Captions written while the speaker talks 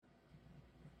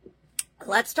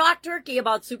Let's talk turkey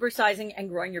about supersizing and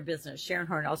growing your business. Sharon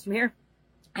Hornhouse from here.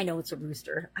 I know it's a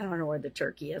rooster. I don't know where the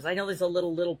turkey is. I know there's a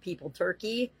little people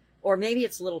turkey, or maybe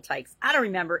it's little tykes. I don't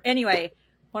remember. Anyway,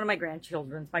 one of my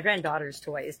my granddaughter's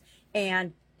toys,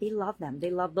 and they love them.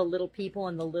 They love the little people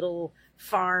and the little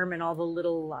farm and all the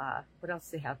little, what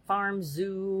else do they have? Farm,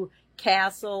 zoo,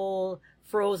 castle,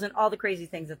 Frozen, all the crazy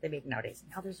things that they make nowadays.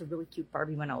 Now there's a really cute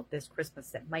Barbie one out this Christmas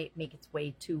that might make its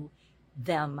way to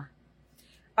them.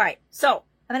 All right, so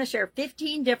I'm going to share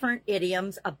 15 different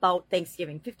idioms about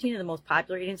Thanksgiving, 15 of the most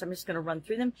popular idioms. I'm just going to run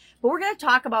through them. But we're going to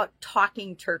talk about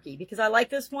talking turkey because I like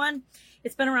this one.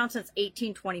 It's been around since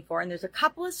 1824, and there's a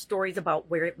couple of stories about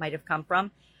where it might have come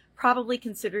from. Probably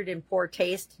considered in poor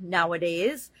taste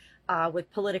nowadays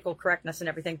with political correctness and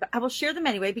everything. But I will share them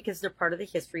anyway because they're part of the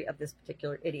history of this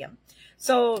particular idiom.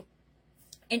 So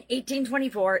in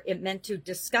 1824, it meant to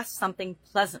discuss something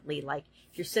pleasantly, like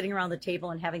if you're sitting around the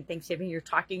table and having Thanksgiving, you're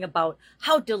talking about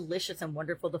how delicious and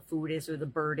wonderful the food is, or the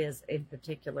bird is, in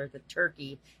particular, the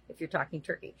turkey, if you're talking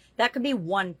turkey. That could be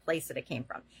one place that it came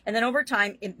from. And then over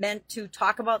time, it meant to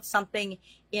talk about something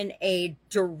in a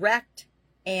direct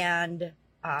and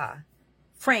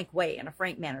frank way, in a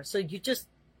frank manner. So you just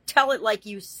tell it like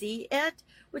you see it,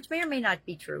 which may or may not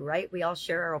be true, right? We all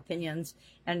share our opinions,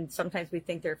 and sometimes we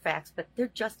think they're facts, but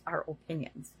they're just our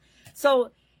opinions.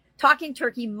 So talking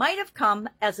turkey might have come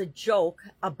as a joke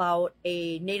about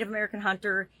a Native American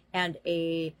hunter and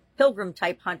a pilgrim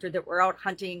type hunter that were out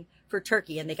hunting for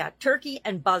turkey, and they got turkey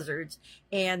and buzzards,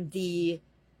 and the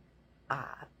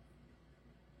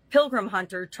pilgrim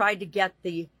hunter tried to get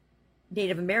the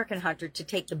Native American hunter to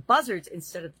take the buzzards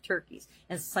instead of the turkeys.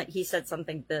 And he said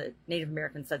something, the Native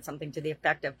American said something to the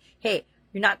effect of, hey,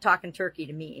 you're not talking turkey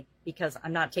to me because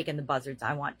I'm not taking the buzzards.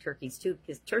 I want turkeys too,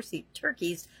 because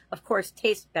turkeys, of course,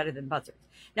 taste better than buzzards.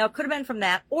 Now, it could have been from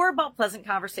that or about pleasant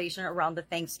conversation around the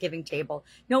Thanksgiving table.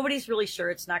 Nobody's really sure.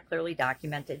 It's not clearly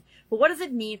documented. But what does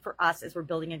it mean for us as we're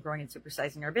building and growing and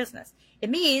supersizing our business? It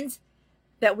means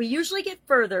that we usually get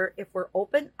further if we're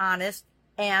open, honest,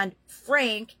 and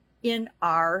frank in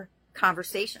our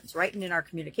conversations, right? And in our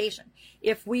communication.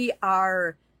 If we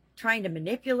are trying to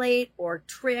manipulate or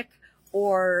trick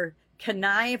or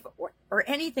connive or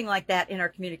anything like that in our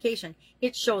communication,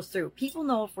 it shows through. People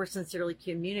know if we're sincerely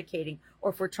communicating or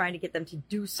if we're trying to get them to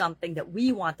do something that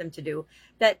we want them to do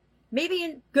that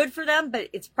maybe good for them, but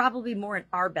it's probably more in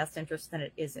our best interest than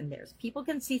it is in theirs. People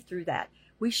can see through that.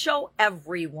 We show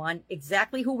everyone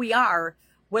exactly who we are,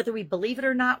 whether we believe it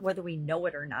or not, whether we know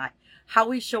it or not. How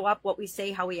we show up, what we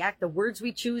say, how we act, the words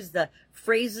we choose, the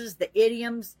phrases, the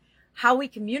idioms, how we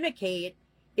communicate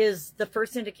is the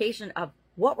first indication of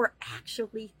what we're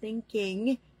actually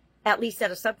thinking, at least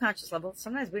at a subconscious level.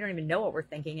 Sometimes we don't even know what we're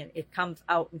thinking, and it comes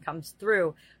out and comes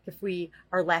through. If we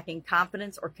are lacking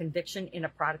confidence or conviction in a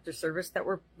product or service that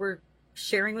we're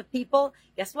sharing with people,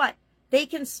 guess what? They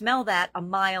can smell that a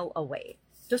mile away,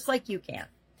 just like you can.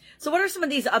 So what are some of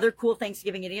these other cool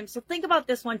Thanksgiving idioms? So think about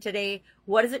this one today.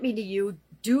 What does it mean to you?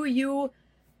 Do you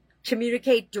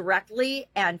communicate directly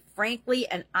and frankly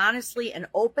and honestly and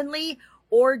openly?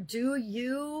 Or do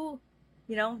you,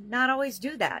 not always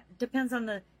do that? It depends on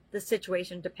the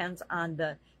situation, depends on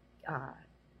the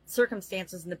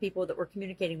circumstances and the people that we're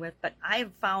communicating with. But I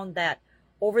have found that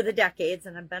over the decades,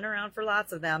 and I've been around for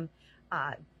lots of them,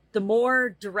 the more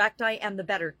direct I am, the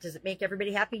better. Does it make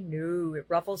everybody happy? No, it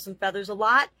ruffles some feathers a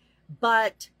lot.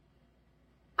 But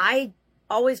I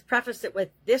always preface it with,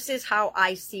 this is how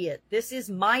I see it. This is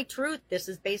my truth. This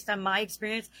is based on my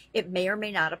experience. It may or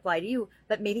may not apply to you,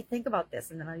 but maybe think about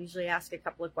this. And then I'll usually ask a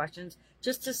couple of questions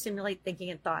just to simulate thinking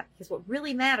and thought, because what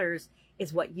really matters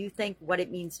is what you think, what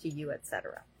it means to you,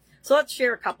 etc. So let's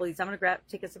share a couple of these. I'm going to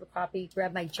take a sip of coffee,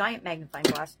 grab my giant magnifying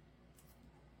glass.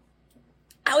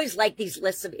 I always like these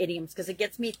lists of idioms because it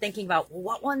gets me thinking about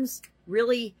what ones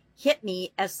really hit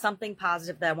me as something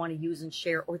positive that I want to use and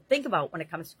share or think about when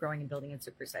it comes to growing and building and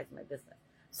supersizing my business.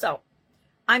 So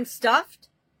I'm stuffed,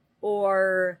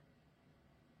 or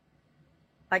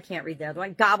I can't read the other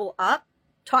one. Gobble up,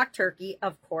 talk turkey,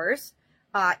 of course.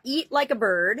 Eat like a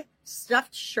bird,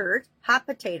 stuffed shirt, hot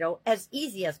potato, as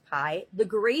easy as pie, the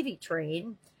gravy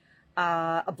train,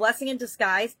 a blessing in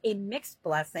disguise, a mixed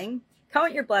blessing,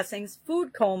 count your blessings,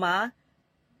 food coma,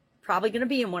 probably going to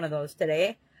be in one of those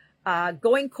today.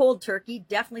 Going cold turkey,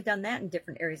 definitely done that in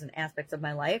different areas and aspects of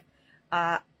my life.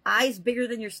 Eyes bigger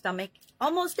than your stomach,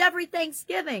 almost every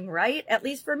Thanksgiving, right? At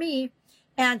least for me.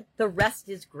 And the rest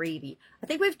is gravy. I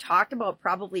think we've talked about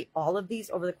probably all of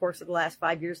these over the course of the last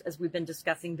 5 years as we've been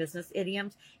discussing business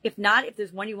idioms. If not, if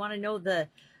there's one you want to know the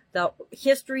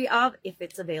history of, if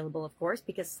it's available, of course,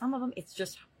 because some of them, it's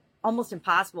just almost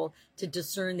impossible to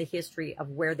discern the history of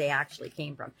where they actually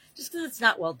came from, just because it's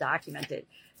not well documented.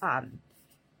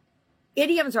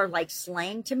 Idioms are like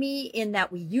slang to me in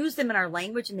that we use them in our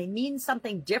language and they mean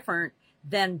something different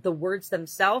than the words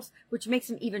themselves, which makes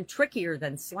them even trickier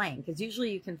than slang, because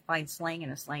usually you can find slang in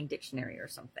a slang dictionary or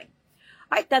something.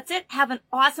 All right, that's it. Have an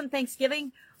awesome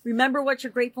Thanksgiving. Remember what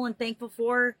you're grateful and thankful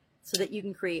for so that you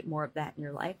can create more of that in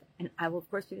your life. And I will, of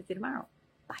course, be with you tomorrow.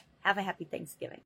 Bye. Have a happy Thanksgiving.